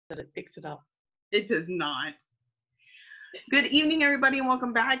that it picks it up. It does not. Good evening, everybody, and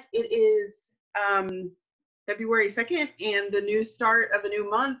welcome back. It is February 2nd, and the new start of a new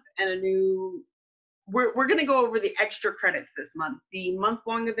month and a new. We're going to go over the extra credits this month, the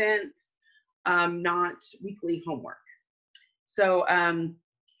month-long events, not weekly homework. So, and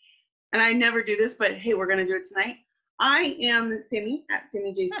I never do this, but hey, we're going to do it tonight. I am Sammy at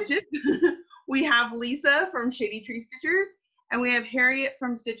Sammy J Stitches. We have Lisa from Shady Tree Stitchers, and we have Harriet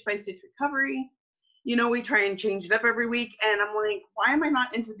from Stitch by Stitch Recovery. You know, we try and change it up every week, and I'm like, why am I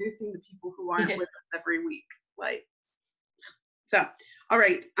not introducing the people who aren't with us every week? Like, so, all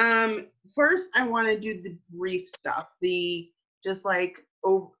right. First, I want to do the brief stuff.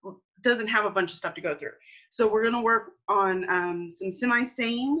 Doesn't have a bunch of stuff to go through. So we're gonna work on some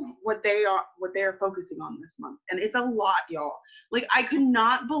semi-sane, what they are focusing on this month, and it's a lot, y'all. Like, I could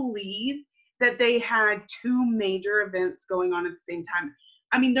not believe that they had two major events going on at the same time.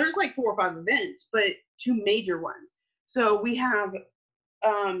 I mean, there's like 4 or 5 events, but 2 major ones. So we have,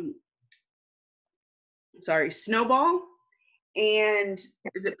 Snowball, and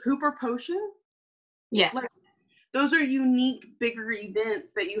is it Poop or Potion? Yes. Like, those are unique, bigger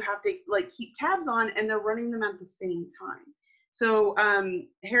events that you have to like keep tabs on, and they're running them at the same time. So,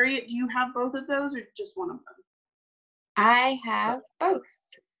 Harriet, do you have both of those or just one of them? I have both.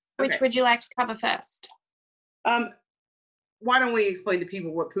 Which would you like to cover first? Why don't we explain to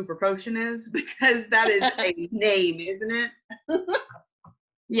people what Poop or Potion is? Because that is a name, isn't it?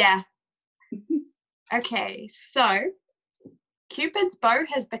 Yeah. Okay, so Cupid's bow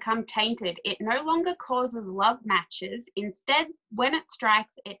has become tainted. It no longer causes love matches. Instead, when it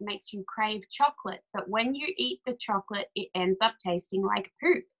strikes, it makes you crave chocolate. But when you eat the chocolate, it ends up tasting like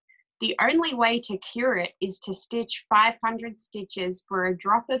poop. The only way to cure it is to stitch 500 stitches for a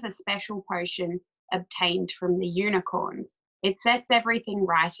drop of a special potion obtained from the unicorns. It sets everything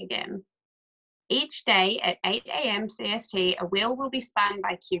right again. Each day at 8 a.m. CST, a wheel will be spun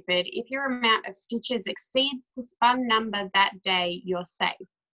by Cupid. If your amount of stitches exceeds the spun number that day, you're safe.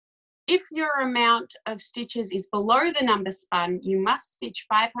 If your amount of stitches is below the number spun, you must stitch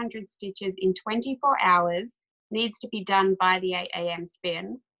 500 stitches in 24 hours, needs to be done by the 8 a.m.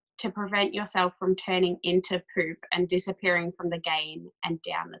 spin, to prevent yourself from turning into poop and disappearing from the game and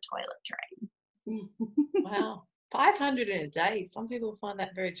down the toilet drain. Wow. 500 in a day. Some people find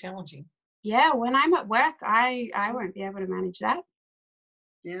that very challenging. Yeah, when I'm at work, I won't be able to manage that.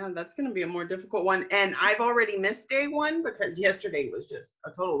 Yeah, that's going to be a more difficult one. And I've already missed day 1 because yesterday was just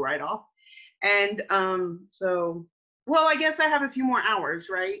a total write-off. And so, well, I guess I have a few more hours,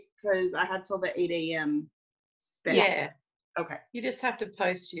 right? Because I had till the 8 a.m. spin. Yeah. Okay. You just have to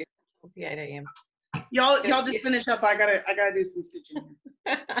post the 8 a.m. Y'all just finish up. I gotta do some stitching.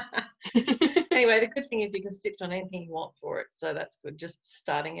 Anyway, the good thing is you can stitch on anything you want for it, so that's good. Just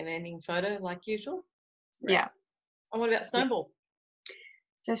starting and ending photo like usual. Right. Yeah. And what about Snowball?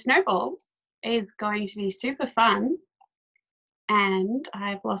 So Snowball is going to be super fun, and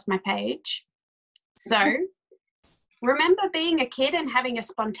I've lost my page. So remember being a kid and having a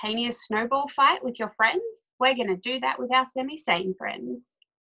spontaneous snowball fight with your friends? We're going to do that with our semi-sane friends.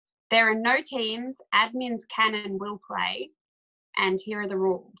 There are no teams. Admins can and will play. And here are the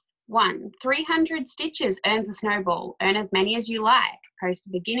rules. 1, 300 stitches earns a snowball. Earn as many as you like. Post a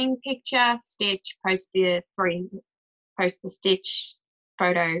beginning picture, stitch, post the stitch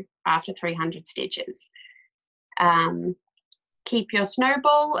photo after 300 stitches. Keep your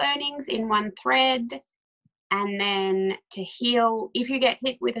snowball earnings in one thread. And then to heal, if you get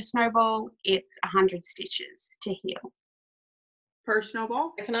hit with a snowball, it's 100 stitches to heal. Per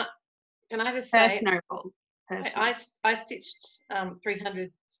snowball? Can I just per say? Snowball. I stitched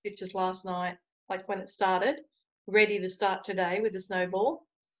 300 stitches last night, like when it started, ready to start today with the snowball,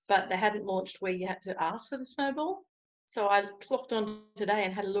 but they hadn't launched where you had to ask for the snowball. So I clocked on today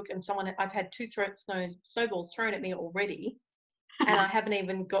and had a look, and I've had 2 snowballs thrown at me already, and I haven't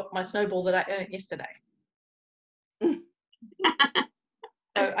even got my snowball that I earned yesterday.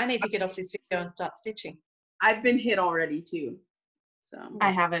 So I need to get off this video and start stitching. I've been hit already too. So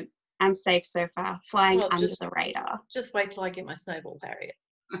I haven't. I'm safe so far, flying under the radar. Just wait till I get my snowball, Harriet.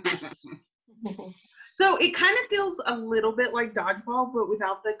 So it kind of feels a little bit like dodgeball, but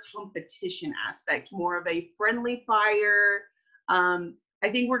without the competition aspect, more of a friendly fire. I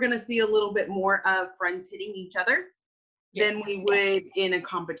think we're going to see a little bit more of friends hitting each other than we would in a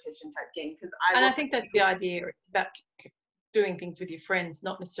competition type game. I think that's the idea. It's about doing things with your friends,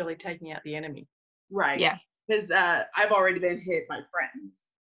 not necessarily taking out the enemy. Right. Yeah. Because I've already been hit by friends.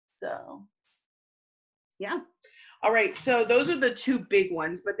 So, yeah. All right. So those are the 2 big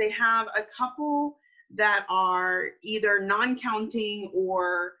ones, but they have a couple that are either non-counting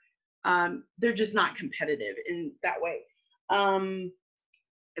or they're just not competitive in that way.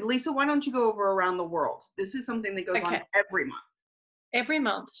 Lisa, why don't you go over around the world? This is something that goes on Okay. every month. Every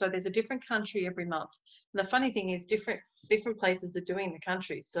month, so there's a different country every month. And the funny thing is different places are doing the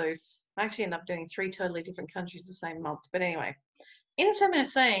countries. So I actually end up doing 3 totally different countries the same month. But anyway, in Summer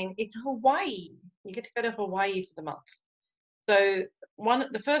saying it's Hawaii. You get to go to Hawaii for the month. So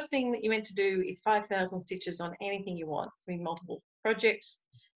the first thing that you meant to do is 5,000 stitches on anything you want, doing multiple projects.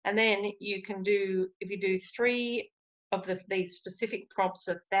 And then you can do, if you do 3 of these specific prompts,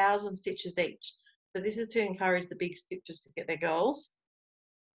 1,000 stitches each. So this is to encourage the big stitches to get their goals.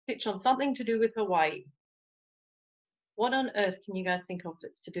 Stitch on something to do with Hawaii. What on earth can you guys think of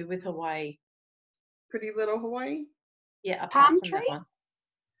that's to do with Hawaii? Pretty Little Hawaii? Yeah, apart Palm from trees? that one.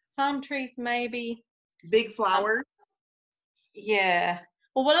 Palm trees, maybe. Big flowers? Yeah.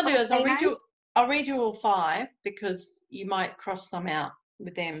 Well, what I'll do is Volcanoes? I'll read you all 5 because you might cross some out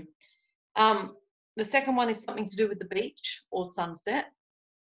with them. The second one is something to do with the beach or sunset.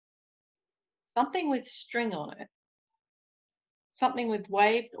 Something with string on it. Something with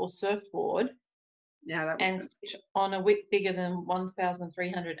waves or surfboard. Yeah, that And stitch on a width bigger than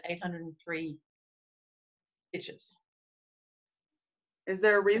 1,803 stitches. Is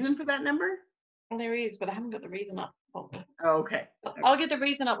there a reason for that number? Well, there is, but I haven't got the reason up. Oh, okay. I'll get the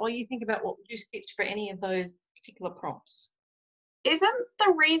reason up while you think about what would you stitch for any of those particular prompts. Isn't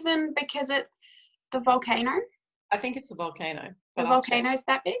the reason because it's the volcano? I think it's the volcano. The But I'll check. volcano's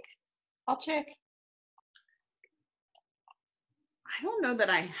that big? I'll check. I don't know that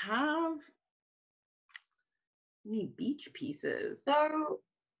I have any beach pieces. So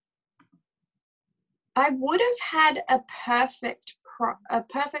I would have had a perfect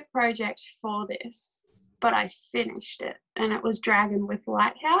project for this, but I finished it, and it was Dragon with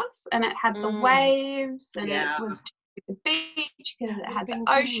Lighthouse, and it had the waves, and Yeah. it was to the beach because it had the been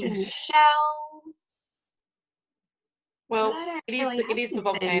ocean, good. the shells. Well, But I don't it is really the, have it is the anything.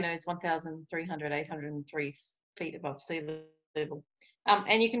 volcano. It's 1,803 feet above sea level.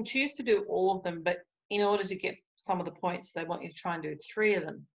 And you can choose to do all of them, but in order to get some of the points, they want you to try and do 3 of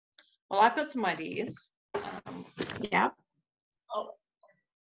them. Well, I've got some ideas. Yeah. Oh,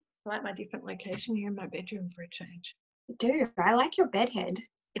 I like my different location here in my bedroom for a change. I do. I like your bed head.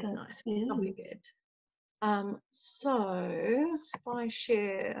 It's nice. Yeah. Comfy bed. So if I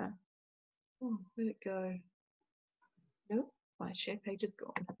share, oh, where'd it go? Nope, my share page is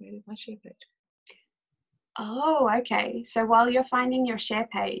gone. Where did my share page? Oh, okay. So while you're finding your share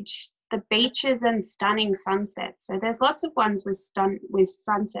page, the beaches and stunning sunsets. So there's lots of ones with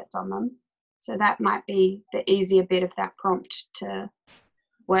sunsets on them. So that might be the easier bit of that prompt to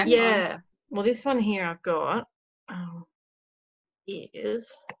work on. Yeah. Well, this one here I've got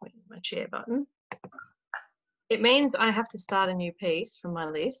is, where's my share button? It means I have to start a new piece from my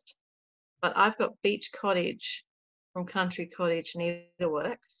list, but I've got Beach Cottage from Country Cottage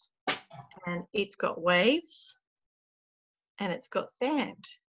Needleworks, and it's got waves and it's got sand.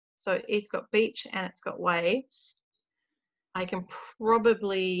 So it's got beach and it's got waves. I can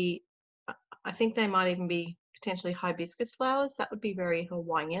probably, I think they might even be potentially hibiscus flowers. That would be very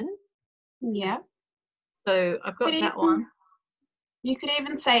Hawaiian. Yeah. So I've got that one. You could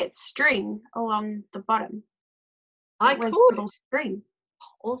even say it's string along the bottom. I It was could. little string.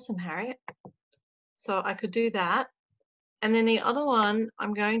 Awesome, Harriet. So I could do that. And then the other one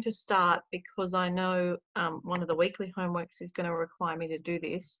I'm going to start because I know one of the weekly homeworks is going to require me to do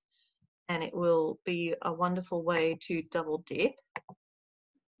this, and it will be a wonderful way to double dip.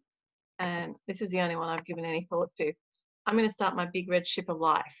 And this is the only one I've given any thought to. I'm going to start my Big Red Ship of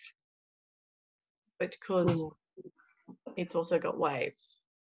Life, because it's also got waves.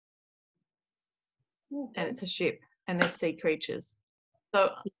 And it's a ship, and there's sea creatures. So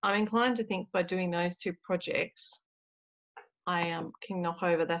I'm inclined to think by doing those 2 projects, I can knock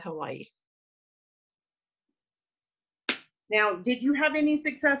over that Hawaii. Now, did you have any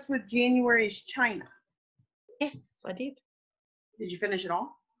success with January's China? Yes, I did. Did you finish it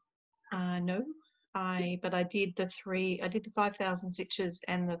all? No, but I did the 5,000 stitches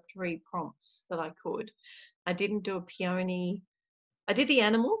and the 3 prompts that I could. I didn't do a peony. I did the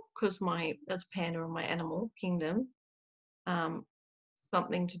animal because that's panda on my animal kingdom.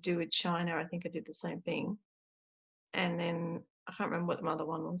 Something to do with China. I think I did the same thing. And then I can't remember what the other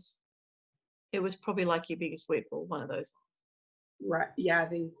one was. It was probably like your biggest whip or one of those. Right. Yeah, I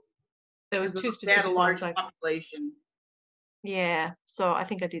think There was 2 specific they had a large ones population. Yeah, so I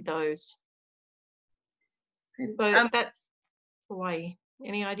think I did those. So that's Hawaii.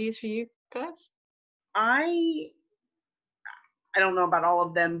 Any ideas for you guys? I don't know about all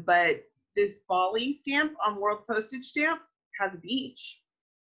of them, but this Bali stamp on World Postage Stamp has a beach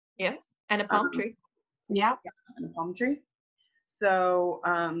Yeah. And a palm Um, tree. Yeah. and a palm tree. So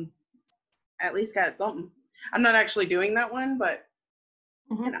at least got something. I'm not actually doing that one, but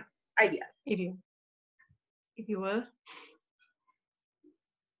Mhm. know, idea. If you were.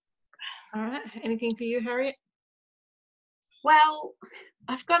 All right. Anything for you, Harriet? Well,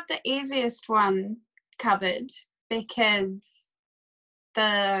 I've got the easiest one covered because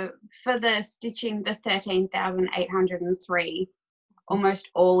for the stitching the 13,803, almost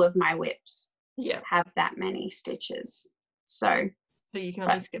all of my whips Yeah. have that many stitches. So So you can at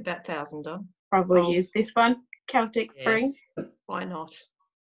But- least get that 1,000 done. probably Oh. use this one, Celtic Spring. Yes. Why not?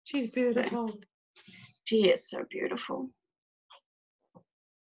 She's beautiful. She is so beautiful.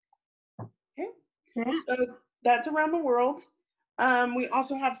 Okay. Yeah. So that's around the world. We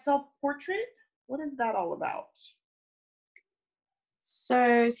also have self-portrait. What is that all about?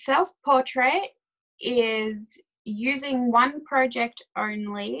 So self-portrait is using one project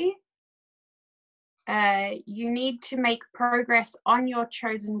only. You need to make progress on your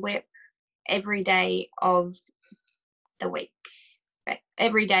chosen whip every day of the week,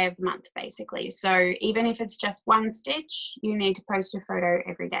 every day of the month, basically. So even if it's just one stitch, you need to post a photo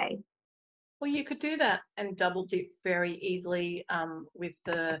every day. Well, you could do that and double dip very easily with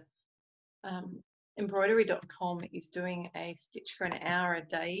the embroidery.com is doing a stitch for an hour a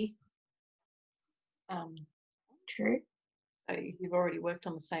day. True. So you've already worked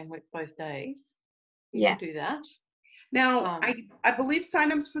on the same whip both days. You Yes. could do that. Now, I believe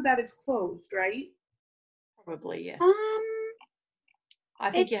sign-ups for that is closed, right? Probably, yes. Um,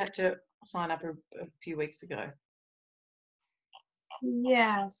 I think you had to sign up a few weeks ago.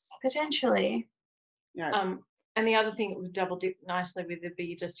 yes, potentially. Yeah. And the other thing that would double dip nicely with it be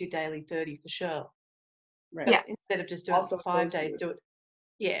you just do daily 30 for sure. Right. Yeah. Instead of just doing Also it for 5 closed days, group. do it.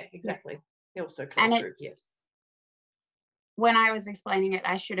 Yeah, exactly. Also And closed it- group, yes. When I was explaining it,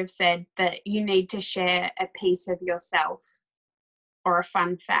 I should have said that you need to share a piece of yourself or a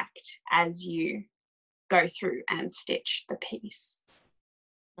fun fact as you go through and stitch the piece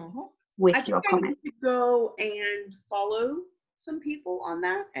Mhm. with I your think I comment. need to go and follow some people on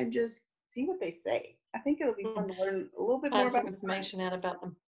that and just see what they say. I think it'll be fun to learn a little bit more Find some about information out about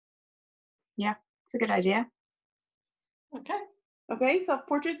them. It's a good idea. Okay. Okay,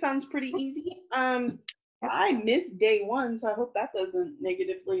 self-portrait sounds pretty easy. I missed day one, so I hope that doesn't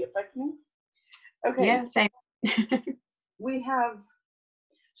negatively affect me. Okay, Yeah, same. we have,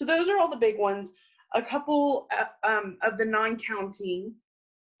 so those are all the big ones. A couple of the non-counting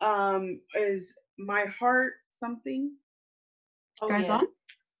is My Heart something. Oh, Goes yeah.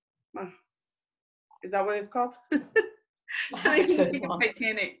 on. Is that what it's called? My I heart think goes it's on.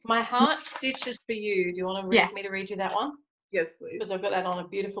 Titanic. My heart stitches for you. Do you want to Yeah. me to read you that one? Yes, please. Because I've got that on a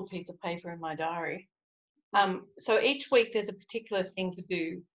beautiful piece of paper in my diary. So each week there's a particular thing to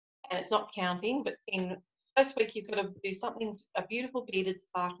do, and it's not counting, but in first week you've got to do something, a beautiful beaded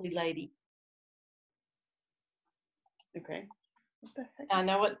sparkly lady. Okay. What the heck? I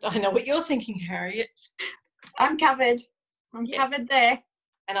know what you're thinking, Harriet, I'm covered. I'm Yes. covered there.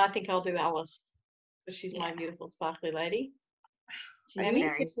 and I think I'll do Alice, because she's my Yeah. beautiful sparkly lady. She's I need to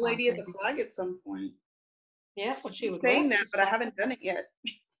very get the lady at the sparkly. flag at some point. Yeah, well, she I'm would saying work. that, but I haven't done it yet.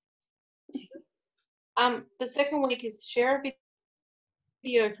 The second week is share a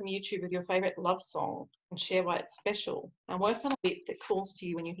video from YouTube with your favorite love song and share why it's special, and work on a whip that calls to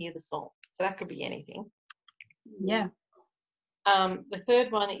you when you hear the song. So that could be anything. Yeah. The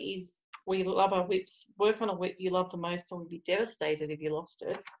third one is we love our whips. Work on a whip you love the most and would be devastated if you lost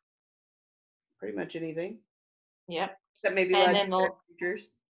it. Pretty much anything. Yep. That maybe And like then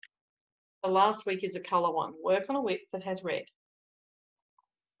features. the last week is a colour one. Work on a whip that has red.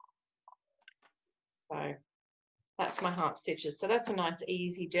 So that's my heart stitches. So that's a nice,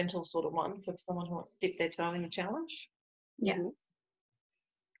 easy, gentle sort of one for someone who wants to dip their toe in the challenge. Yes.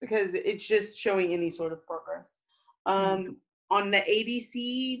 Because it's just showing any sort of progress. On the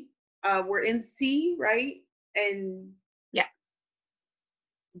ABC, we're in C, right? And Yeah.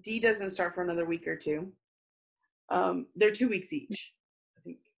 D doesn't start for another week or two. They're 2 weeks each, I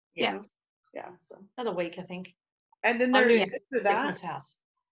think. Yes. Yeah. So. Another week, I think. And then I'm there's doing this or that. Christmas house.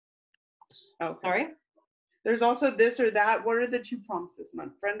 Okay. Sorry? There's also this or that. What are the 2 prompts this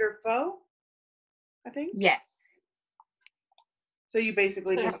month? Friend or foe? I think. Yes. So you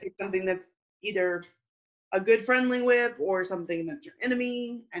basically So- just pick something that's either a good friendly whip or something that's your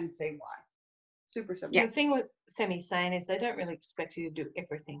enemy and say why. Super simple. Yeah. The thing with Semi's saying is they don't really expect you to do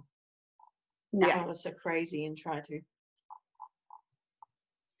everything. No. Yeah. Not us so crazy and try to.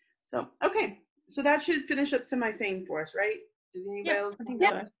 So, okay. So that should finish up semi-sane for us, right? Did anybody Yeah, else I think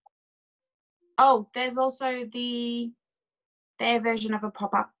have so. that? Oh, there's also their version of a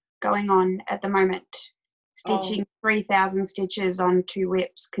pop-up going on at the moment. Stitching 3,000 stitches on 2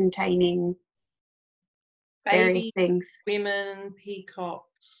 whips containing various Baby, things. women,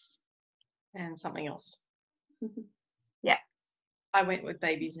 peacocks, and something else. Yeah. I went with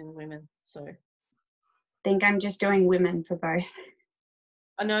babies and women, so. I think I'm just doing women for both.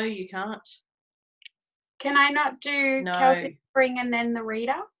 I know you can't. Can I not do No. Celtic Spring and then the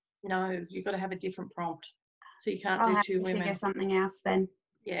reader? No, you've got to have a different prompt. So you can't I'll do have 2 to women. figure something else then.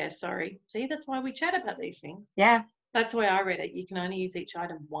 Yeah, sorry. See, that's why we chat about these things. Yeah. That's the way I read it. You can only use each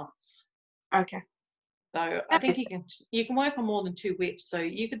item once. Okay. So I think you can work on more than 2 whips. So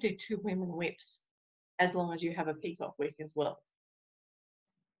you could do 2 women whips as long as you have a peacock wick as well.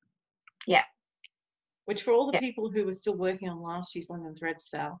 Yeah. Which for all the people who were still working on last year's Linen Thread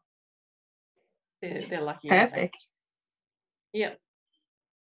sale, they're lucky. Perfect. Yep.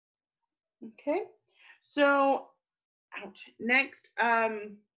 Okay. So, ouch. Next,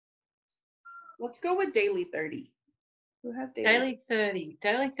 let's go with Daily 30. Who has Daily 30.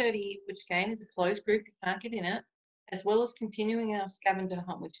 Daily 30, which again is a closed group, you can't get in it, as well as continuing our scavenger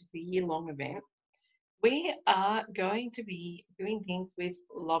hunt, which is a year-long event. We are going to be doing things with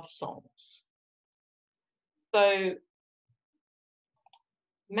love songs. So,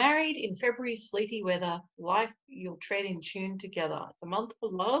 married in February sleety weather, life you'll tread in tune together. It's a month for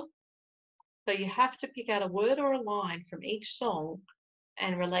love. So you have to pick out a word or a line from each song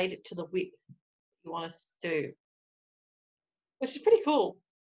and relate it to the whip you want us to do, which is pretty cool.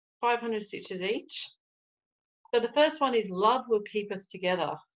 500 stitches each. So the first one is Love Will Keep Us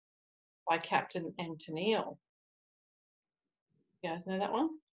Together by Captain and Tennille. You guys know that one?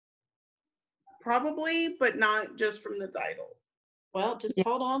 Probably, but not just from the title. Well, just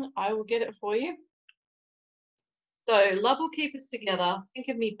hold on. I will get it for you. So Love Will Keep Us Together. Think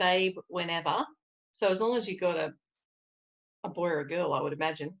of me, babe, whenever. So as long as you got a boy or a girl, I would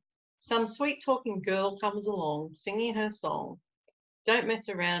imagine. Some sweet talking girl comes along, singing her song. Don't mess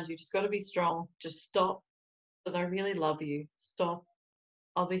around. You just got to be strong. Just stop, because I really love you. Stop.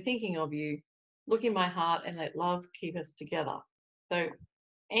 I'll be thinking of you. Look in my heart and let love keep us together. So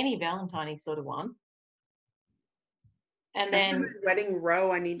any Valentine sort of one. And then Wedding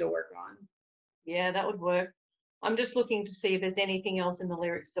Row I need to work on. Yeah, that would work. I'm just looking to see if there's anything else in the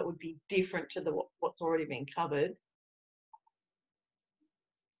lyrics that would be different to what's already been covered.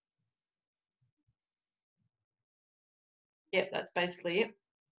 Yep, that's basically it.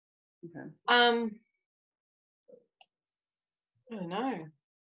 Okay. I don't know.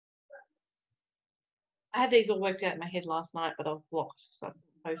 I had these all worked out in my head last night, but I've blocked, so I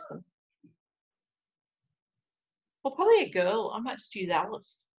didn't post them. Well, probably a girl. I might just use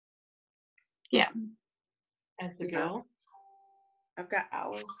Alice. Yeah. As the girl. I've got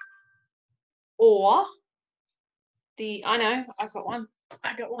Alice. Or I know, I've got one.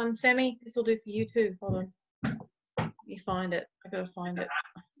 I got one, Sammy. This will do for you too. Hold on. Let me find it. I gotta find it.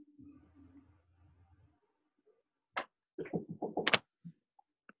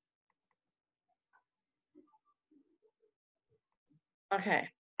 Okay.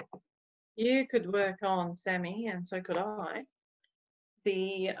 You could work on Sammy, and so could I.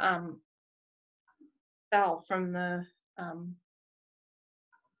 The Val from the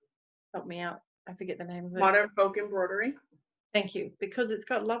help me out. I forget the name of it. Modern Folk Embroidery. Thank you. Because it's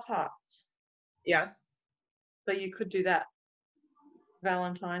got love hearts. Yes. So you could do that.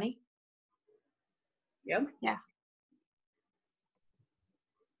 Valentine. Yep. Yeah.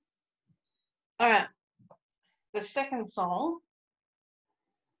 All right. The second song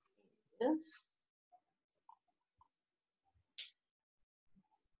is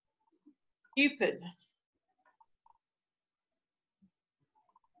Cupid.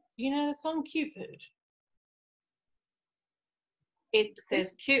 You know the song Cupid? It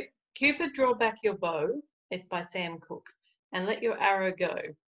says, Cupid, draw back your bow. It's by Sam Cooke. And let your arrow go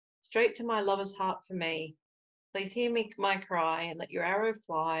straight to my lover's heart for me. Please hear me, my cry, and let your arrow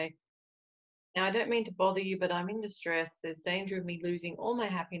fly. Now, I don't mean to bother you, but I'm in distress. There's danger of me losing all my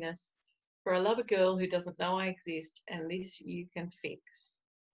happiness. For I love a girl who doesn't know I exist, and this you can fix.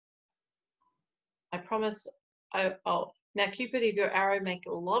 I promise now Cupid, if your arrow make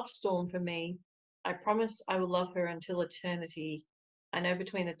a love storm for me, I promise I will love her until eternity. I know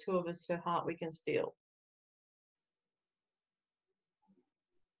between the two of us her heart we can steal.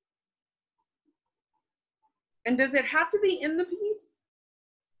 And does it have to be in the piece?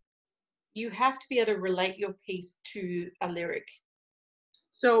 You have to be able to relate your piece to a lyric.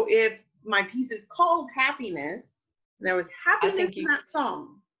 So if my piece is called Happiness, and there was happiness in that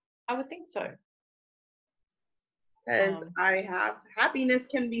song. I would think so. Because I have happiness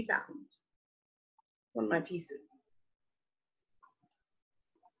can be found. one of my pieces.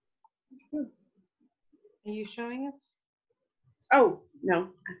 Are you showing us? Oh, no.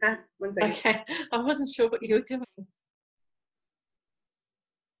 1 second. Okay, I wasn't sure what you were doing.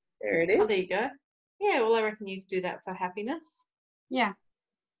 There it Oh, is. there you go. Yeah, well, I reckon you could do that for happiness. Yeah.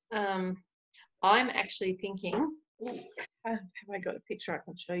 I'm actually thinking, have I got a picture I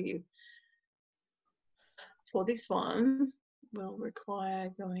can show you? For this one, will require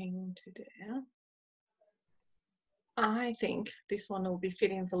going to there. I think this one will be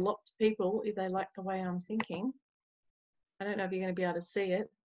fitting for lots of people if they like the way I'm thinking. I don't know if you're going to be able to see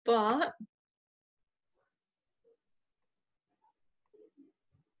it, but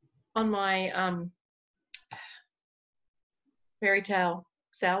on my fairy tale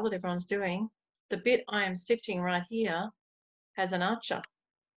sale that everyone's doing, the bit I am stitching right here has an archer.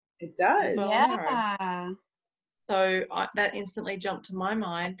 It does. Bow and arrow. Yeah. So that instantly jumped to my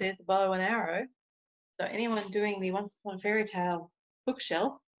mind. There's a bow and arrow. So anyone doing the Once Upon a Fairy Tale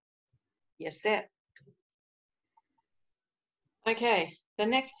bookshelf, you're set. Okay, the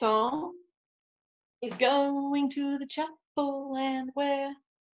next song is Going to the Chapel and we're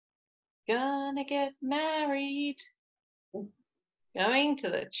gonna get married. Going to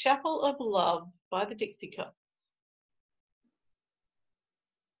the Chapel of Love by the Dixie Cups.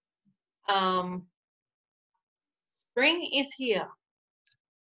 Spring is here.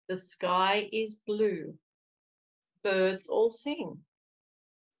 The sky is blue. Birds all sing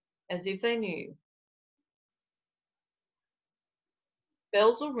as if they knew.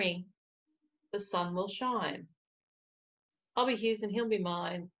 Bells will ring. The sun will shine. I'll be his and he'll be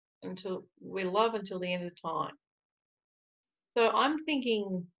mine until we love until the end of time. So I'm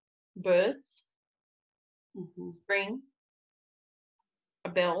thinking birds, spring, a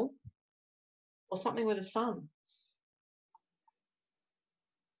bell, or something with a sun.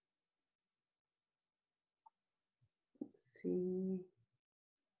 Let's see.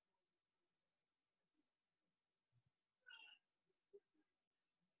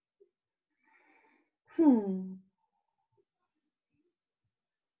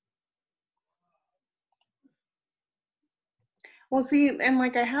 Well, see, and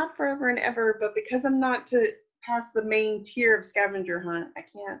like I have forever and ever, but because I'm not to pass the main tier of scavenger hunt, I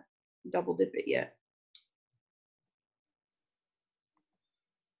can't double dip it yet.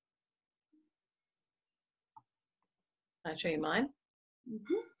 Can I show you mine?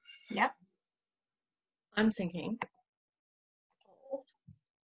 Yep. I'm thinking of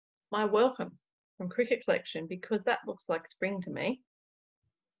My Welcome from Cricket Collection because that looks like spring to me.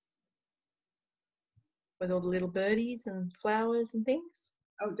 With all the little birdies and flowers and things.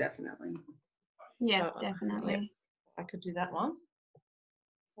 Oh, definitely. Yeah, So, definitely. yeah, I could do that one.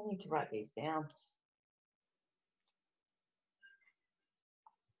 I need to write these down.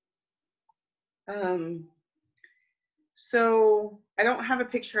 So I don't have a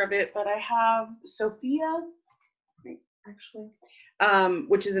picture of it, but I have Sophia, actually,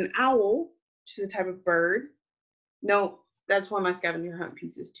 which is an owl, which is a type of bird. No, that's one of my scavenger hunt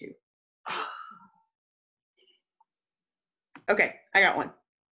pieces too. Okay, I got one.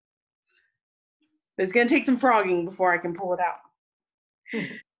 But it's gonna take some frogging before I can pull it out.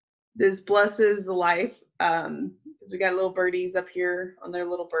 This blesses the life, because we got little birdies up here on their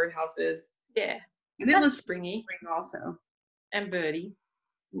little bird houses. Yeah. And it looks springy. spring also. And birdie.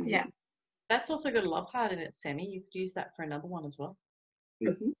 Yeah. That's also got a love heart in it, Sammy. You could use that for another one as well.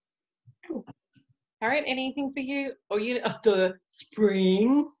 Cool. Harriet, anything for you? Or you the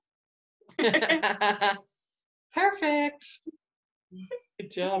spring? Perfect.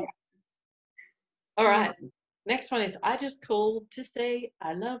 Good job. All right. Next one is I just called to say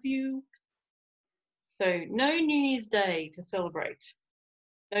I love you. So no New Year's Day to celebrate.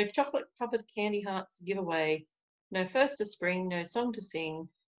 No chocolate-covered candy hearts to give away. No first of spring, no song to sing.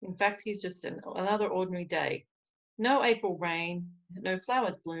 In fact, he's just another ordinary day. No April rain, no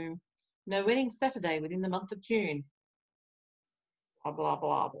flowers bloom. No wedding Saturday within the month of June. Blah, blah,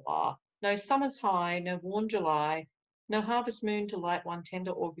 blah, blah. No summer's high, no warm July. No harvest moon to light one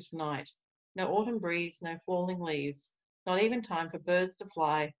tender August night. No autumn breeze, no falling leaves. Not even time for birds to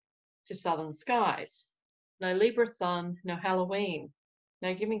fly to southern skies. No Libra sun, no Halloween.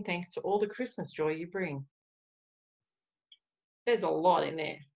 No giving thanks to all the Christmas joy you bring. There's a lot in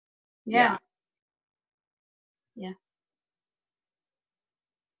there. Yeah.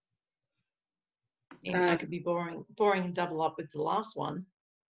 And I could be boring and double up with the last one.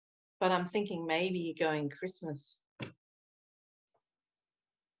 But I'm thinking maybe you're going Christmas.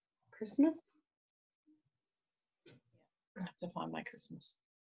 Christmas? I have to find my Christmas.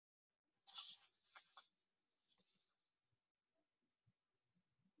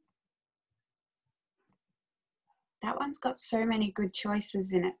 That one's got so many good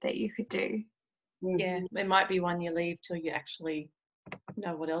choices in it that you could do. Yeah, it might be one you leave till you actually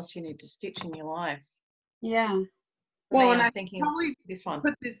know what else you need to stitch in your life. Yeah. Well, Me, and I'm I thinking probably this one.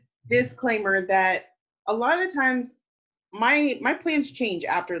 put this disclaimer that a lot of the times my plans change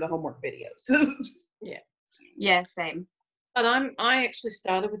after the homework videos. Yeah, same. But I actually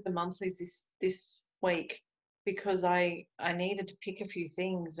started with the monthlies this week because I needed to pick a few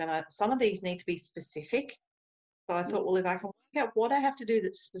things, and some of these need to be specific. So I thought, well, if I can work out what I have to do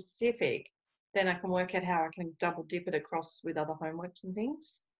that's specific, then I can work out how I can double dip it across with other homeworks and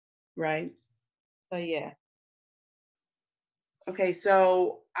things. Right. So yeah. Okay,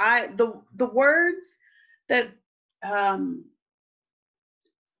 so the words that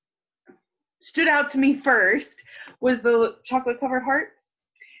stood out to me first was the chocolate covered hearts.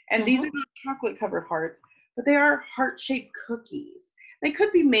 And these are not chocolate covered hearts, but they are heart-shaped cookies. They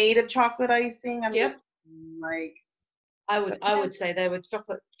could be made of chocolate icing. I'm Yep. just like I would say they were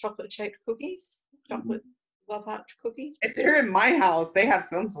chocolate shaped cookies. Chocolate love heart cookies. if they're in my house, they have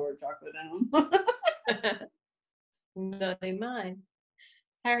some sort of chocolate in them. Not in mine.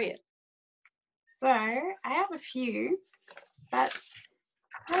 Harriet. So I have a few, but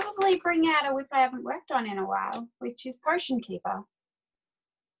probably bring out a whip I haven't worked on in a while, which is Potion Keeper.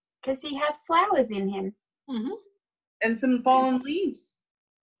 Because he has flowers in him. Mm-hmm. And some fallen leaves.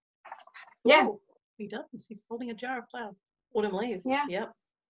 Yeah. Ooh, he does. He's holding a jar of flowers. Autumn leaves. Yeah. Yep.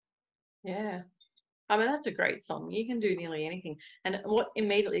 Yeah. I mean, that's a great song. You can do nearly anything. And what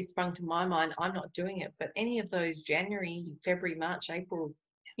immediately sprung to my mind, I'm not doing it, but any of those January, February, March, April,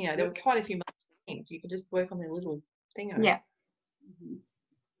 there were quite a few months named. You could just work on their little thing. Yeah.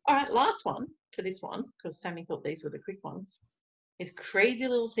 All right, last one for this one, because Sammy thought these were the quick ones, is Crazy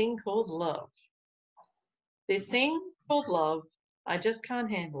Little Thing Called Love. This thing called love, I just can't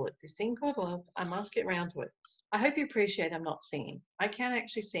handle it. This thing called love, I must get round to it. I hope you appreciate I'm not singing. I can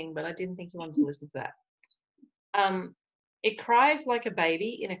actually sing, but I didn't think you wanted to listen to that. It cries like a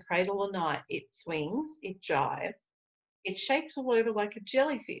baby in a cradle all night. It swings, it jives, it shakes all over like a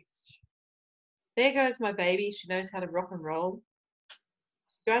jellyfish. There goes my baby. She knows how to rock and roll.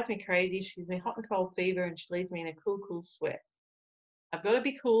 She drives me crazy. She gives me hot and cold fever, and she leaves me in a cool, cool sweat. I've got to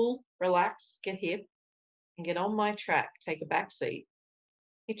be cool, relax, get hip, and get on my track. Take a back seat,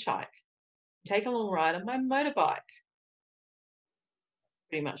 hitchhike, take a long ride on my motorbike.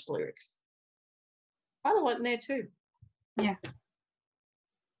 Pretty much the lyrics. Quite a lot in there too. Yeah.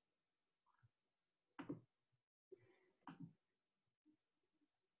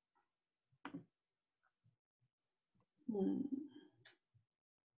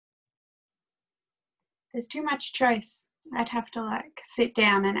 There's too much choice. I'd have to sit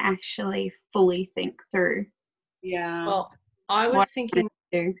down and actually fully think through. Yeah. Well, I was thinking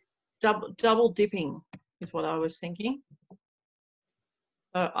do. double dipping is what I was thinking.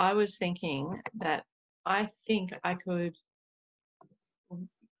 So I was thinking that I think I could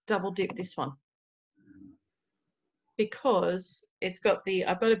double dip this one because it's got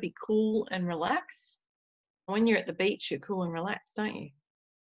I've got to be cool and relax. When you're at the beach, you're cool and relaxed, don't you?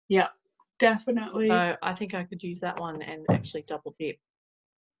 Yeah, definitely. So I think I could use that one and actually double dip.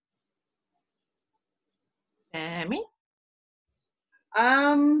 Sammy?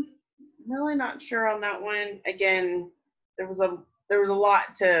 Really not sure on that one. Again, there was a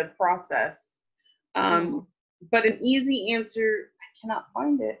lot to process. But an easy answer, I cannot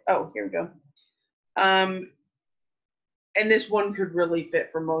find it. Oh, here we go. And this one could really fit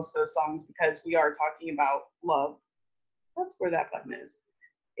for most of those songs because we are talking about love. That's where that button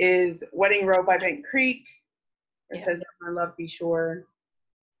is Wedding Row by Bank Creek. It says, "My love, be sure."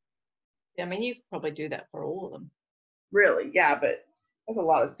 Yeah, I mean, you could probably do that for all of them. Really, yeah, but that's a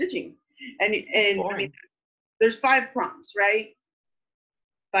lot of stitching. And I mean, there's 5 prompts, right?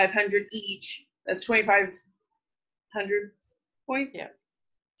 500 each. That's 2,500 points. Yeah.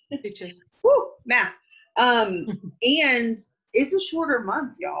 Stitches. Woo, math. And it's a shorter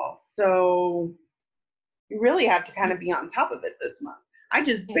month, y'all. So you really have to kind of be on top of it this month. I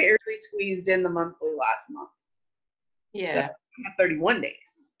just barely squeezed in the monthly last month. Yeah. So I have 31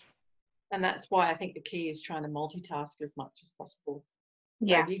 days. And that's why I think the key is trying to multitask as much as possible.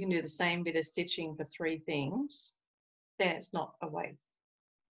 Yeah. So if you can do the same bit of stitching for 3 things, then it's not a waste.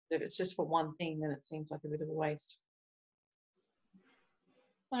 If it's just for one thing, then it seems like a bit of a waste.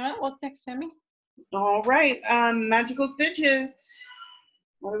 All right, what's next, Sammy? All right, Magical Stitches.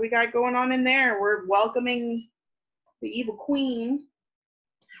 What do we got going on in there? We're welcoming the Evil Queen.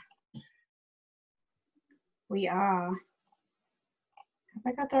 We are. Have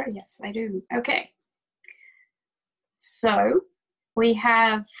I got that? Yes, I do. Okay. So we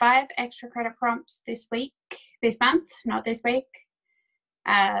have 5 extra credit prompts this week this month, not this week.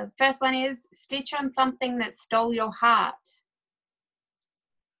 First one is stitch on something that stole your heart.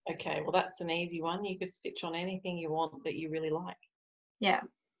 Okay, well that's an easy one. You could stitch on anything you want that you really like. Yeah.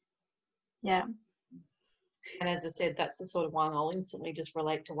 Yeah. And as I said, that's the sort of one I'll instantly just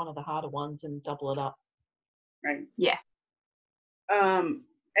relate to one of the harder ones and double it up. Right. Yeah.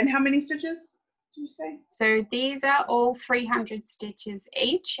 And how many stitches did you say? So these are all 300 stitches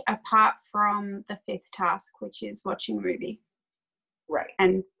each, apart from the 5th task, which is watching a movie. Right.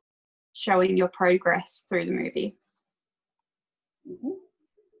 And showing your progress through the movie. Mm-hmm.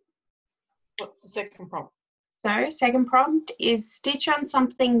 What's the second prompt? So, second prompt is stitch on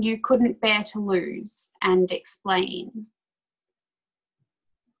something you couldn't bear to lose and explain.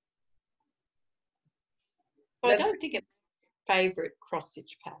 So I don't think it's my favourite cross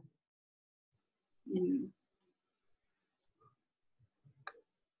stitch pattern. Mm.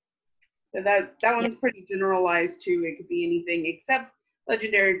 So that one's pretty generalized too. It could be anything except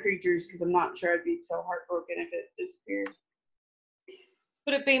legendary creatures, because I'm not sure I'd be so heartbroken if it disappeared.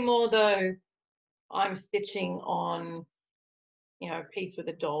 Could it be more though, I'm stitching on, a piece with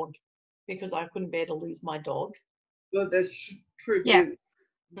a dog because I couldn't bear to lose my dog? Well, that's true Yeah. too.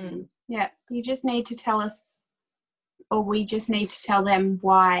 Mm. Yeah, you just need to tell us, or we just need to tell them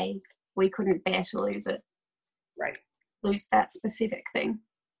why we couldn't bear to lose it. Right. Lose that specific thing.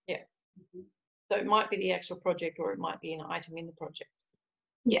 Yeah. So it might be the actual project, or it might be an item in the project.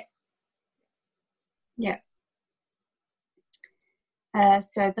 Yeah. Yeah.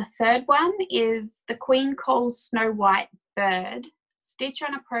 So the third one is the Queen calls Snow White bird. Stitch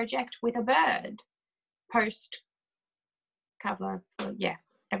on a project with a bird. Post cover,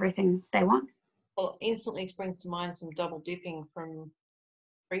 everything they want. Well, instantly springs to mind some double dipping from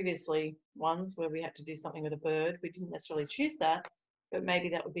previously ones where we had to do something with a bird. We didn't necessarily choose that, but maybe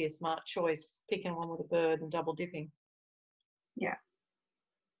that would be a smart choice, picking one with a bird and double dipping. Yeah.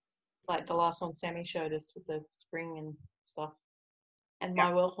 Like the last one Sammy showed us with the spring and stuff. And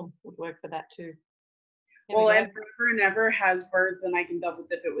My Welcome would work for that too. There we Well, go. and Forever and Ever has birds, and I can double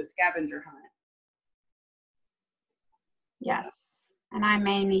dip it with Scavenger Hunt. Yes. And I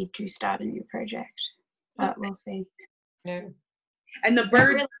may need to start a new project, but we'll see. No. And the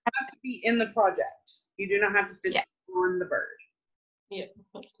bird really has to be in the project. You do not have to stitch on the bird. Yeah,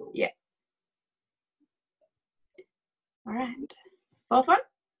 that's cool. Yeah. All right. Fourth one.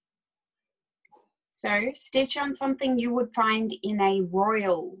 So stitch on something you would find in a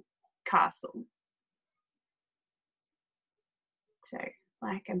royal castle. So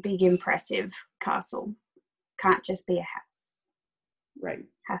like a big impressive castle. Can't just be a house. Right.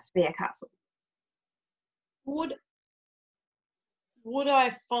 Has to be a castle. Would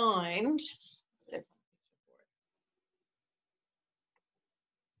I find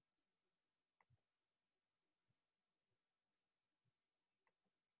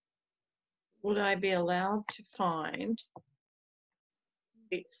would I be allowed to find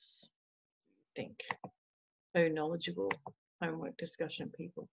this? Think. Oh, knowledgeable homework discussion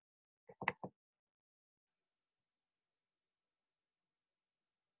people.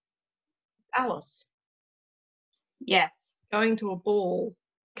 Alice. Yes. Going to a ball,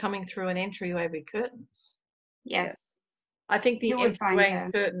 coming through an entryway with curtains. Yes. I think the You would find entryway her.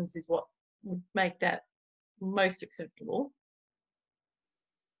 and curtains is what would make that most acceptable.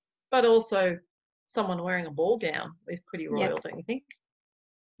 But also, someone wearing a ball gown is pretty royal, don't you think?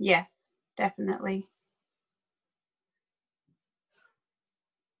 Yes, definitely.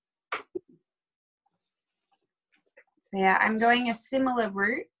 So yeah, I'm going a similar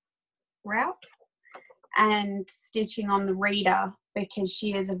route and stitching on the reader because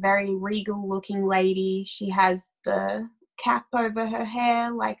she is a very regal looking lady. She has the cap over her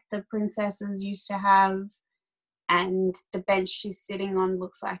hair like the princesses used to have, and the bench she's sitting on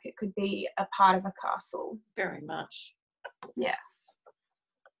looks like it could be a part of a castle. Very much. Yeah.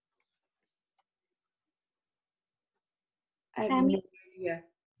 I have Sammy? no idea.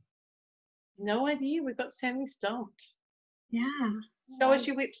 No idea. We've got Sammy stumped. Yeah. Show us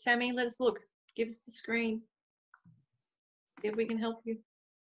your whip, Sammy. Let us look. Give us the screen. See if we can help you.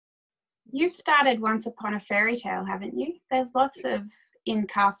 You've started Once Upon a Fairy Tale, haven't you? There's lots of in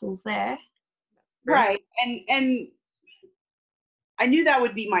castles there. Right. And I knew that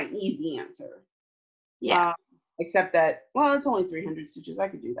would be my easy answer. Yeah. Except that, well, it's only 300 stitches. I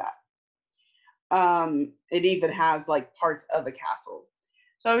could do that. It even has like parts of a castle.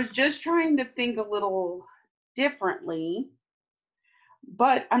 So I was just trying to think a little differently,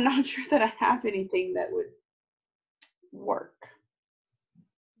 but I'm not sure that I have anything that would work.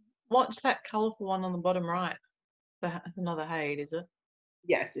 Watch that colourful one on the bottom right. Another Haid, is it?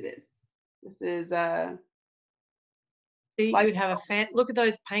 Yes, it is. This is See, Like- you'd have look at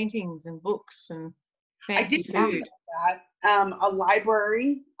those paintings and books and I fancy did think food. about that. A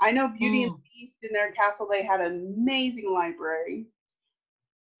library. I know Beauty and Mm. the Beast in their castle, they had an amazing library.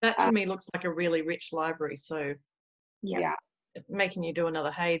 That to me looks like a really rich library. So Yeah. Yeah, making you do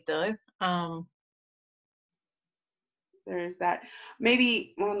another Haid though. there's that.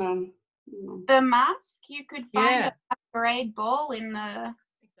 Maybe, well, no. The mask, you could find Yeah, a parade ball in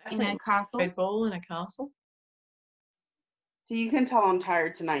exactly. a castle. Red ball in a castle. So you can tell I'm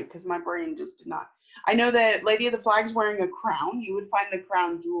tired tonight because my brain just did not. I know that Lady of the Flag's wearing a crown. You would find the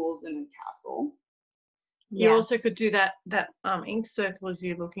crown jewels in a castle. You Yeah. also could do that ink circle as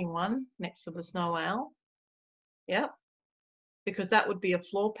you're looking one next to the snow owl. Yep. Because that would be a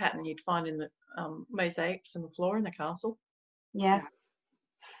floor pattern you'd find in the mosaics in the floor in the castle. Yeah.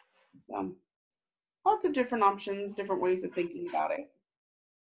 Lots of different options, different ways of thinking about it.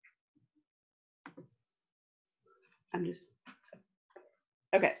 I'm just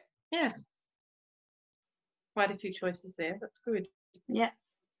okay. Yeah. Quite a few choices there. That's good. Yes.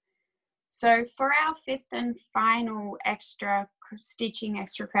 So for our fifth and final stitching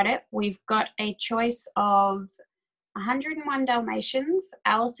extra credit, we've got a choice of 101 Dalmatians,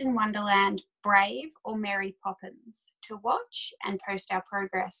 Alice in Wonderland, Brave, or Mary Poppins to watch and post our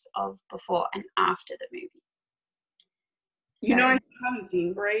progress of before and after the movie. You know, So, I haven't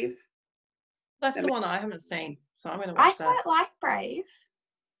seen Brave. That's That the makes- one I haven't seen. So I'm going to I watch that. quite like Brave.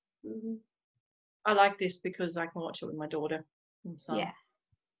 Mhm. I like this because I can watch it with my daughter and son. Yeah.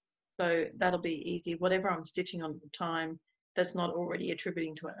 So that'll be easy. Whatever I'm stitching on at the time that's not already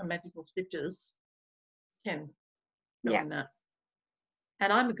attributing to a magical stitches can go Yeah. in that.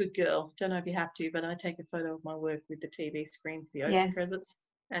 And I'm a good girl. Don't know if you have to, but I take a photo of my work with the TV screen for the opening Yeah. credits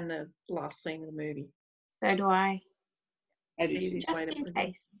and the last scene of the movie. So do I. I do The too. easiest Just way to in put it.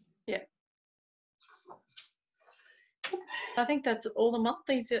 case. I think that's all the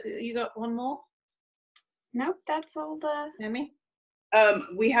monthlies. You got one more, Nope, that's all the. Amy?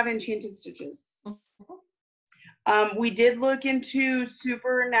 We have Enchanted Stitches. Mhm. We did look into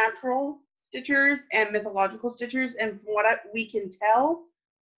supernatural stitchers and mythological stitchers, and from what we can tell,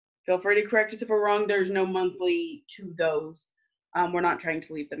 feel free to correct us if we're wrong, there's no monthly to those. We're not trying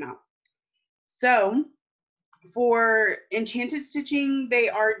to leave them out. So for Enchanted Stitching, they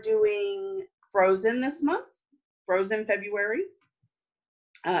are doing Frozen this month, Frozen February.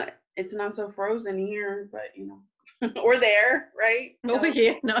 It's not so frozen here, but you know, or there, right? Oh,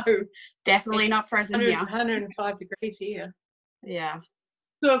 yeah, no. Definitely not frozen 100, here. 105 degrees here. Yeah.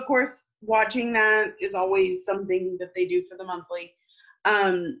 So of course, watching that is always something that they do for the monthly.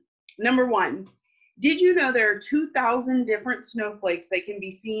 Number one, did you know there are 2,000 different snowflakes that can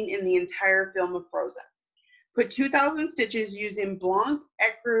be seen in the entire film of Frozen? Put 2,000 stitches using Blanc,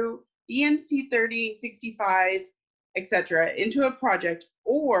 Ecru, DMC 3065, etc. into a project,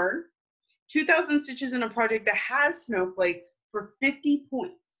 or 2,000 stitches in a project that has snowflakes for 50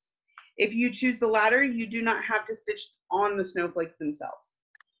 points. If you choose the latter, you do not have to stitch on the snowflakes themselves.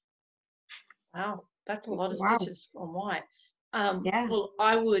 Wow, that's a lot of Wow. stitches on white. Yeah. Well,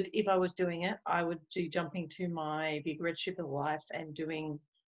 I would, if I was doing it, I would do jumping to my Big Red Ship of Life and doing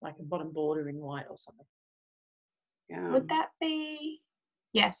like a bottom border in white or something. Would that be?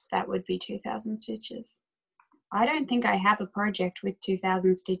 Yes, that would be 2,000 stitches. I don't think I have a project with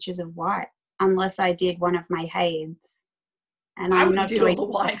 2,000 stitches of white unless I did one of my Haids. And I I'm would not Did doing all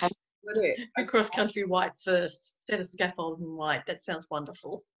the white, Would it? do cross country white first, set a scaffold in white. That sounds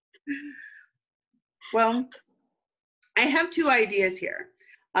wonderful. Well, I have two ideas here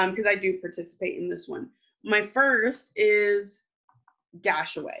because I do participate in this one. My first is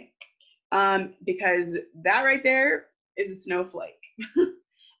Dash Away because that right there is a snowflake.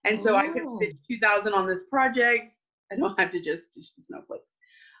 And so I could fit 2,000 on this project. I don't have to just stitch the snowflakes.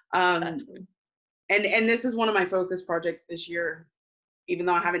 That's good. And this is one of my focus projects this year, even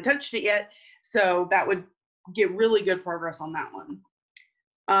though I haven't touched it yet. So that would get really good progress on that one.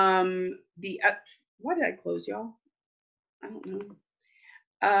 Why did I close, y'all? I don't know.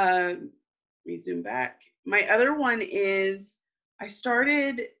 Let me zoom back. My other one is I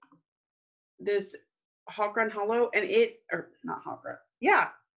started this Hawk Run Hollow, and not Hawk Run. Yeah,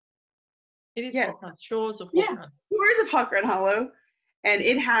 It is yeah. Hawk Run, Shores of Hawk Yeah. Run. Tours of Hawk Run Hollow, and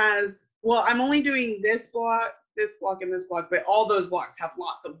it has. Well, I'm only doing this block, and this block, but all those blocks have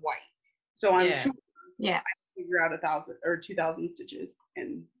lots of white. So I'm Yeah. sure Yeah. I can figure out 1,000 or 2,000 stitches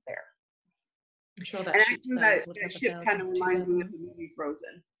in there. I'm sure that And ship actually, sails that would have ship 1,000, kind of reminds me 2,000. of the movie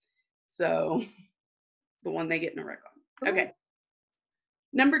Frozen. So the one they get in a wreck on. Cool. Okay.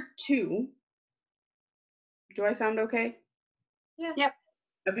 Number 2. Do I sound okay? Yeah. Yep.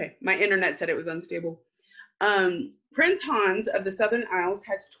 Okay. My internet said it was unstable. Prince Hans of the Southern Isles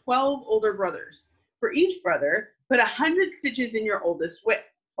has 12 older brothers. For each brother, put 100 stitches in your oldest whip,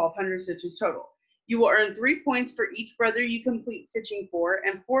 1,200 stitches total. You will earn 3 points for each brother you complete stitching for,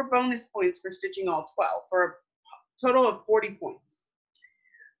 and 4 bonus points for stitching all 12, for a total of 40 points.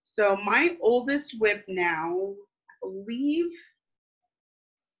 So my oldest whip now, I believe,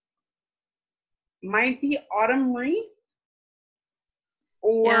 might be Autumn Wreath, Yeah,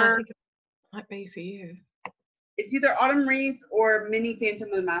 I or think it might be for you. it's either Autumn Wreath or Mini Phantom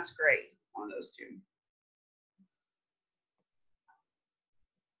of the Masquerade, one of those two.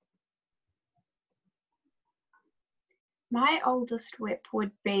 My oldest whip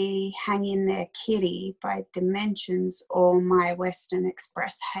would be Hang in There Kitty by Dimensions or My Western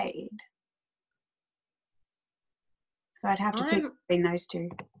Express Haid. So I'd have to pick between those two.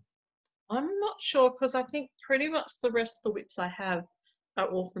 I'm not sure because I think pretty much the rest of the whips I have are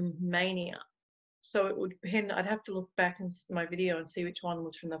all from Mania. So it would depend. I'd have to look back in my video and see which one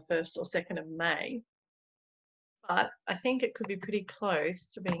was from the 1st or 2nd of May. But I think it could be pretty close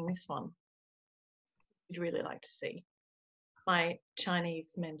to being this one. You'd really like to see my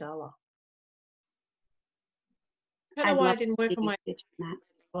Chinese mandala. I don't know why I didn't work on my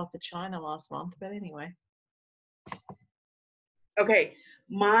for China last month, but anyway. Okay,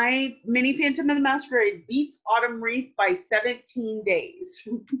 my Mini Phantom of the Masquerade beats Autumn Wreath by 17 days.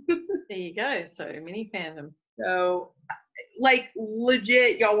 There you go. So Mini Phantom. So, like,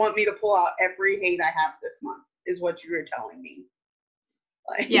 legit, y'all want me to pull out every hate I have this month, is what you were telling me.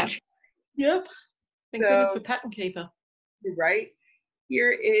 Like, yeah. Yep. Thank goodness for Pattern Keeper. Right?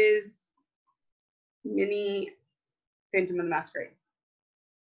 Here is Mini Phantom of the Masquerade.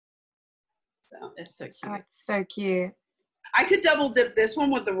 So that's so cute. Oh, it's so cute. I could double dip this one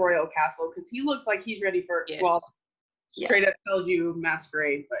with the Royal Castle because he looks like he's ready for, well, straight up tells you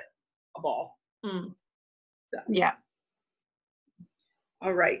masquerade, but a ball. Mm. So. Yeah.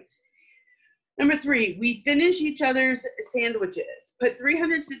 All right. Number 3, we finish each other's sandwiches. Put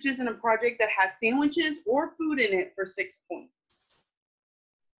 300 stitches in a project that has sandwiches or food in it for 6 points.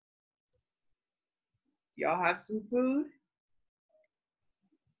 Do y'all have some food?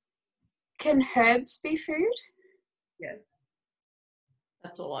 Can herbs be food? Yes.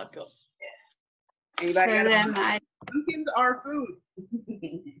 That's all I've got. Yeah. Anybody so then pumpkins are food.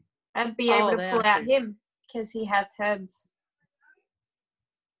 I'd be able to pull out him because he has herbs.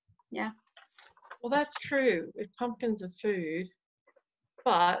 Yeah. Well, that's true. If pumpkins are food,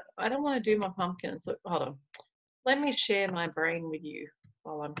 but I don't want to do my pumpkins. Look, hold on. Let me share my brain with you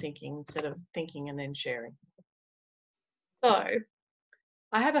while I'm thinking instead of thinking and then sharing. So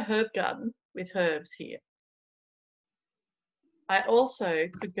I have a herb garden with herbs here. I also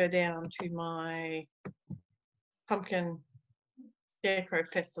could go down to my pumpkin scarecrow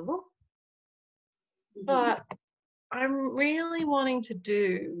festival, but I'm really wanting to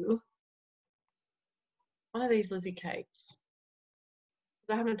do one of these Lizzie cakes.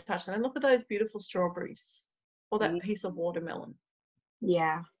 I haven't touched them. And look at those beautiful strawberries or that piece of watermelon.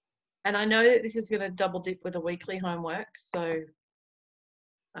 Yeah. And I know that this is going to double dip with a weekly homework. So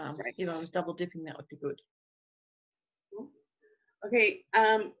if I was double dipping, that would be good. Okay.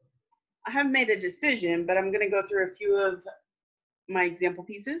 I haven't made a decision, but I'm going to go through a few of my example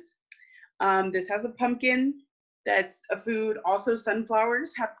pieces. This has a pumpkin that's a food. Also,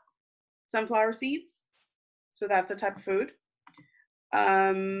 sunflowers have sunflower seeds. So that's a type of food. What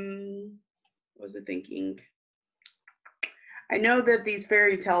was it thinking? I know that these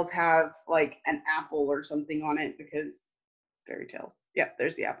fairy tales have like an apple or something on it because fairy tales. Yep,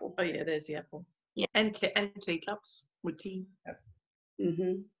 there's the apple. Oh yeah, there's the apple. Yeah, and teacups with tea. Yep.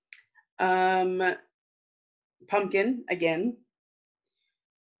 Pumpkin again.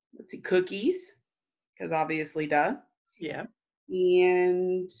 Let's see, cookies, because obviously, duh. Yeah.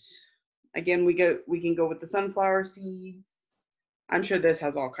 And again, we can go with the sunflower seeds. I'm sure this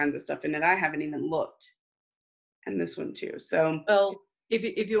has all kinds of stuff in it. I haven't even looked. And this one too. So well,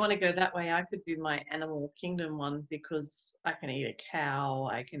 if you want to go that way, I could do my Animal Kingdom one because I can eat a cow,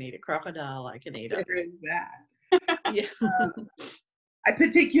 I can eat a crocodile, I can eat a. There is that. Yeah. I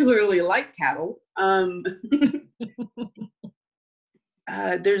particularly like cattle.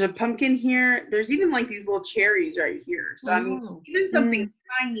 There's a pumpkin here. There's even like these little cherries right here. So I mean, even something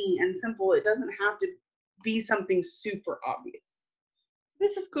tiny and simple, it doesn't have to be something super obvious.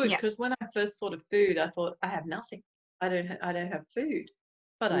 This is good because when I first thought of food, I thought I have nothing. I don't have food,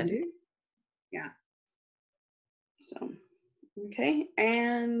 but I do. Yeah. So, okay,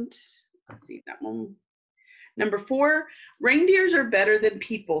 and let's see that one. Number 4, reindeers are better than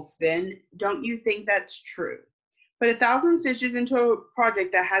people, Sven. Don't you think that's true? Put 1,000 stitches into a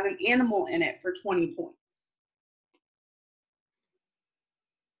project that has an animal in it for 20 points.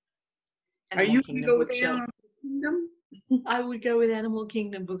 Are Animal you going to Kingdom go with bookshelf. Animal Kingdom? I would go with Animal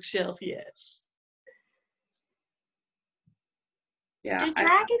Kingdom bookshelf, yes. Yeah, Do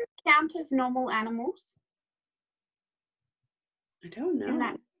dragons count as normal animals I don't know. in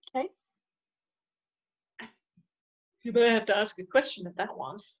that case? You better have to ask a question at that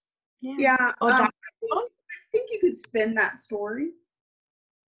one. Yeah, Or I think you could spin that story.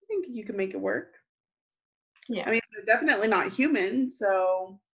 I think you can make it work. Yeah. I mean, they're definitely not human,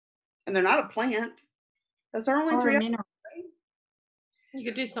 so, and they're not a plant. That's our only Or three a options, mineral. right? You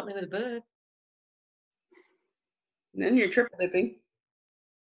could do something with a bird. And then you're triple dipping.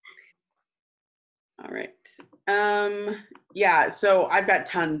 All right. Yeah, so I've got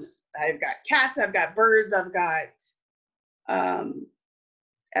tons. I've got cats, I've got birds, I've got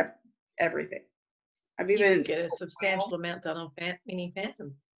everything. I've You even could get a substantial amount done on Mini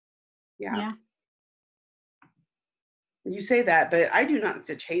Phantom. yeah. You say that, but I do not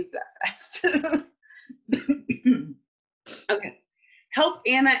stitch Haze that fast. Okay. Help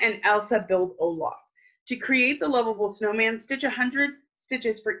Anna and Elsa build Olaf. To create the lovable snowman, stitch 100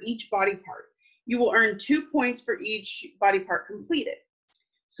 stitches for each body part. You will earn 2 points for each body part completed.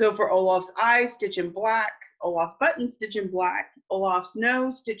 So for Olaf's eyes, stitch in black. Olaf's buttons, stitch in black. Olaf's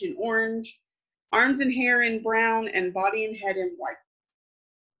nose, stitch in orange. Arms and hair in brown, and body and head in white.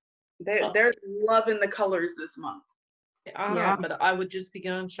 They're loving the colors this month. Yeah, but I would just be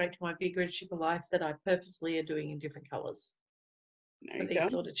going straight to my Big Red Ship of Life that I purposely are doing in different colors There for you these go.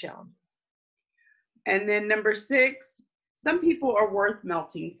 sort of challenges. And then number 6, some people are worth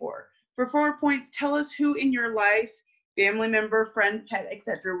melting for. For 4 points, tell us who in your life, family member, friend, pet,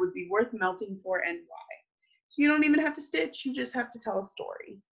 etc., would be worth melting for and why. So you don't even have to stitch, you just have to tell a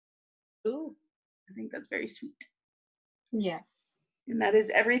story. Ooh. I think that's very sweet. Yes. And that is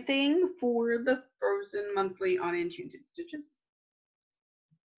everything for the Frozen Monthly on Enchanted Stitches.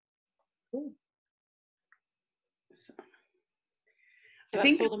 Cool. So, So I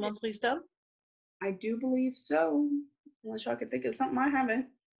think that's all the monthlies done? I do believe so. Unless y'all can think of something I haven't.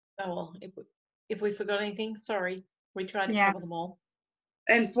 Oh well, if we forgot anything, sorry. We tried to Yeah. cover them all.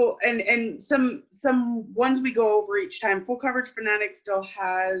 And full and some ones we go over each time. Full Coverage Fanatic still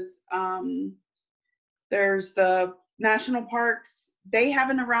has there's the national parks. They have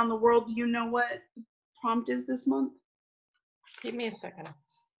an around the world. Do you know what the prompt is this month? Give me a second.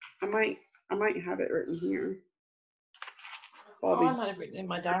 I might have it written here. Oh, I might have written it in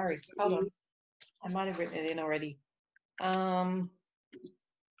my diary. Hold on. I might have written it in already. I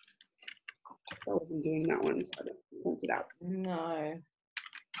wasn't doing that one, so I didn't print it out. No.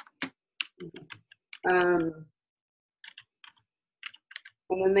 And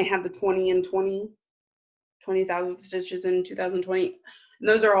then they have the 20,000 stitches in 2020. And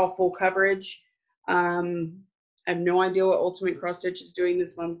those are all full coverage. I have no idea what Ultimate Cross Stitch is doing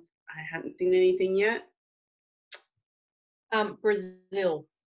this month. I haven't seen anything yet. Brazil.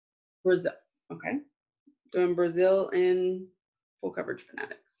 Brazil, okay. Doing Brazil in Full Coverage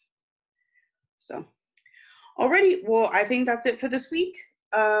Fanatics. So, alrighty, well, I think that's it for this week.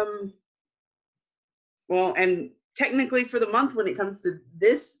 Well, and technically for the month when it comes to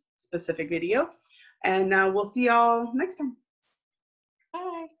this specific video. And we'll see y'all next time.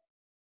 Bye.